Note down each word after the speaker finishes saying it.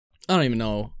I don't even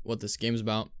know what this game's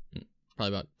about.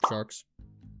 Probably about sharks.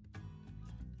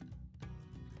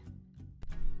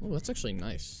 Oh, that's actually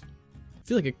nice. I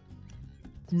feel like a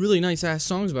really nice ass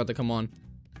song's about to come on.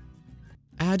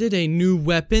 Added a new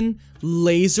weapon,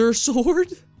 laser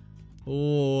sword?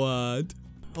 What?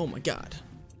 Oh my god.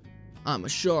 I'm a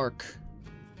shark.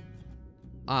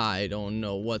 I don't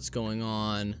know what's going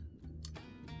on.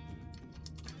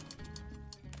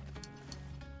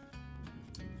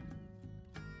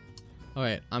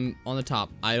 Alright, I'm on the top.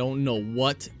 I don't know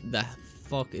what the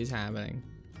fuck is happening.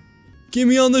 Get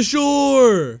me on the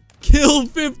shore! Kill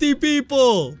 50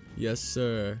 people! Yes,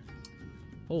 sir.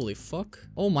 Holy fuck.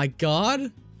 Oh my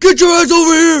god. Get your ass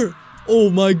over here! Oh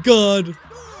my god.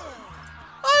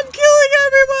 I'm killing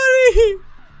everybody!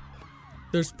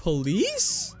 There's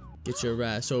police? Get your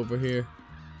ass over here.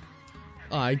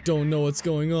 I don't know what's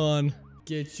going on.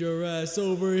 Get your ass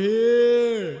over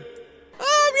here!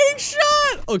 I'm getting shot!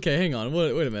 Okay, hang on.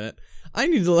 Wait a minute. I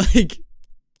need to like...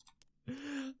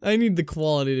 I need the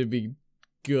quality to be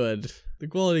good. The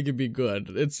quality could be good.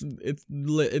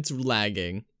 It's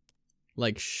lagging.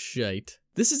 Like shite.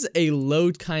 This is a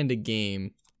load kind of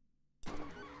game.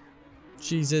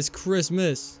 Jesus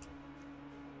Christmas.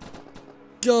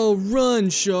 Go run,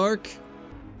 shark.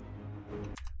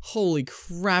 Holy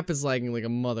crap, it's lagging like a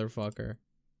motherfucker.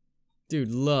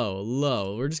 Dude,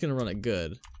 low. We're just gonna run it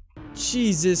good.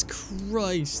 Jesus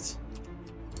Christ.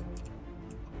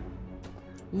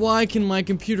 Why can my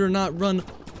computer not run?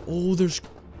 Oh, there's...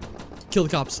 Kill the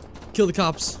cops. Kill the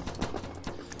cops.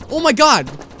 Oh my god!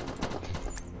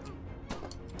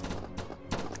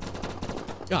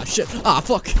 Ah, shit. Ah,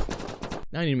 fuck.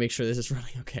 Now I need to make sure this is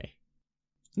running okay.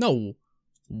 No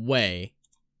way.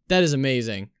 That is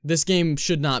amazing. This game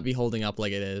should not be holding up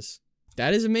like it is.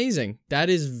 That is amazing. That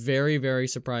is very, very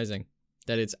surprising.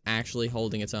 That it's actually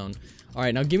holding its own.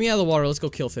 Alright, now get me out of the water. Let's go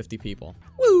kill 50 people.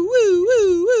 Woo, woo,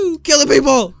 woo, woo. Kill the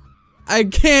people! I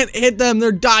can't hit them.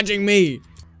 They're dodging me.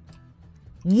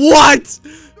 What?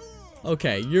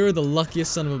 Okay, you're the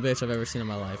luckiest son of a bitch I've ever seen in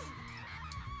my life.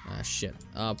 Ah, shit.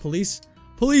 Police.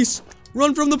 Police!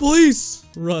 Run from the police!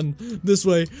 Run. This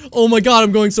way. Oh my god,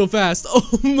 I'm going so fast.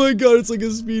 Oh my god, it's like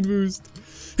a speed boost.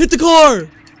 Hit the car!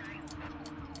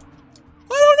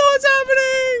 I don't know what's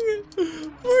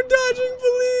happening! We're dodging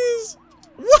police!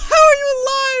 How are you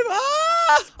alive?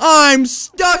 Ah! I'm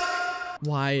stuck!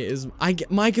 Why is...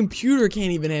 my computer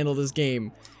can't even handle this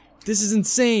game. This is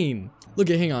insane. Look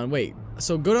at... Hang on, wait.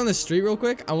 So go down the street real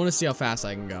quick. I want to see how fast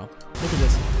I can go. Look at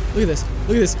this. Look at this.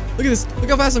 Look at this. Look at this. Look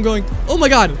how fast I'm going. Oh my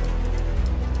god!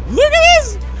 Look at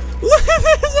this! Look at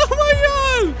this! Oh my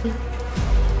god!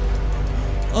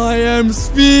 I am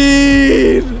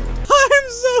speed! I'm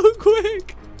so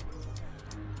quick!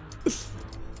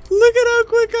 Look at how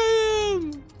quick I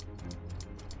am!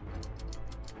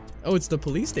 Oh, it's the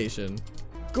police station.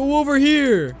 Go over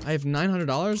here! I have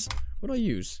 $900. What do I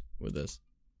use with this?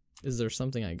 Is there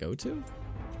something I go to?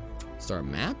 Start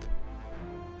map?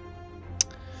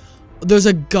 There's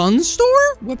a gun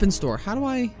store? Weapon store. How do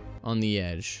I... On the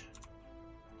edge.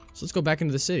 So let's go back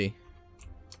into the city.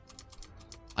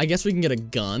 I guess we can get a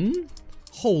gun?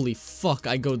 Holy fuck,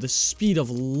 I go the speed of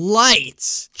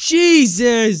light!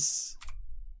 Jesus!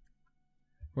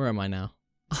 Where am I now?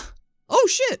 Oh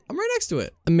shit, I'm right next to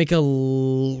it. Make a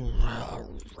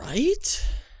right?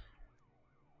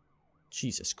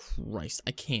 Jesus Christ,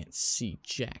 I can't see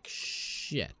jack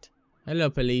shit. Hello,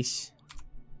 police.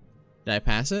 Did I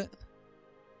pass it?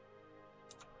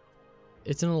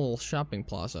 It's in a little shopping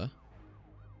plaza.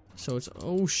 So it's...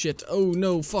 Oh shit. Oh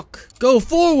no, fuck. Go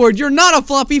forward! You're not a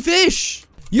floppy fish!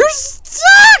 You're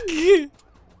stuck!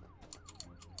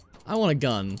 I want a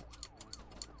gun.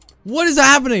 What is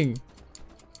happening?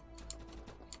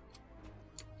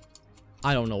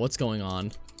 I don't know what's going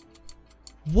on.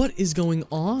 What is going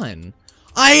on?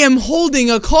 I am holding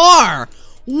a car!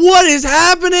 What is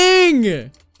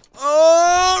happening?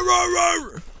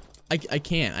 I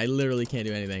can't. I literally can't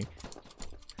do anything.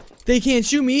 They can't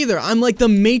shoot me either. I'm like the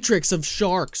Matrix of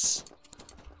sharks.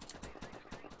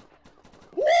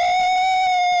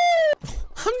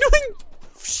 I'm doing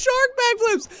shark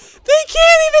backflips. They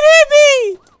can't even hit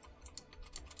me.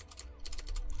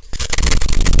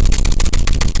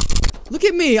 Look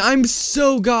at me. I'm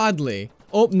so godly.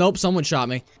 Oh, nope. Someone shot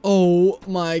me. Oh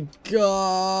my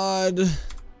god.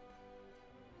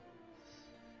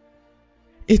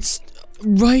 It's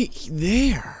right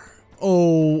there.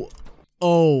 Oh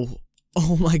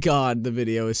my god, the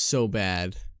video is so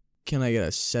bad. Can I get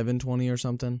a 720 or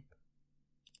something?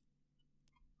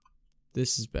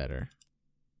 This is better.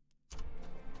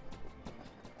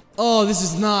 Oh, this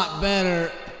is not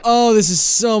better. Oh, this is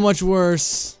so much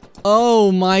worse.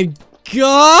 Oh my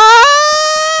god!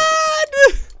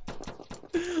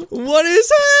 What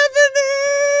is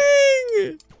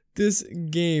happening? This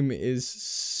game is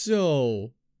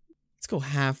so... Let's go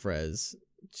half res.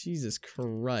 Jesus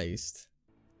Christ.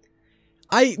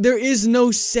 There is no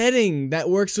setting that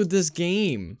works with this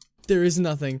game. There is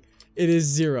nothing. It is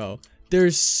 0.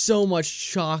 There's so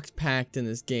much chalk packed in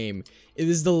this game. It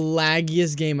is the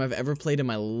laggiest game I've ever played in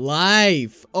my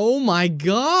life. Oh my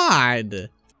god.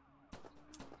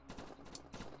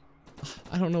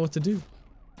 I don't know what to do.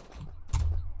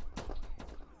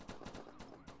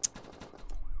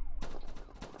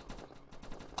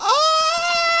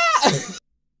 Ah!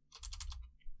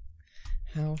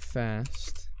 How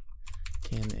fast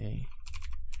can a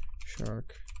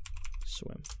shark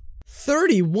swim?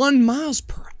 31 miles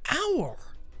per hour.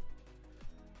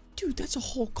 Dude, that's a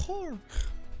whole car.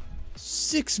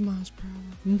 6 miles per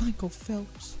hour. Michael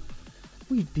Phelps.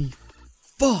 We'd be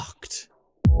fucked.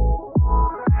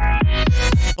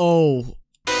 Oh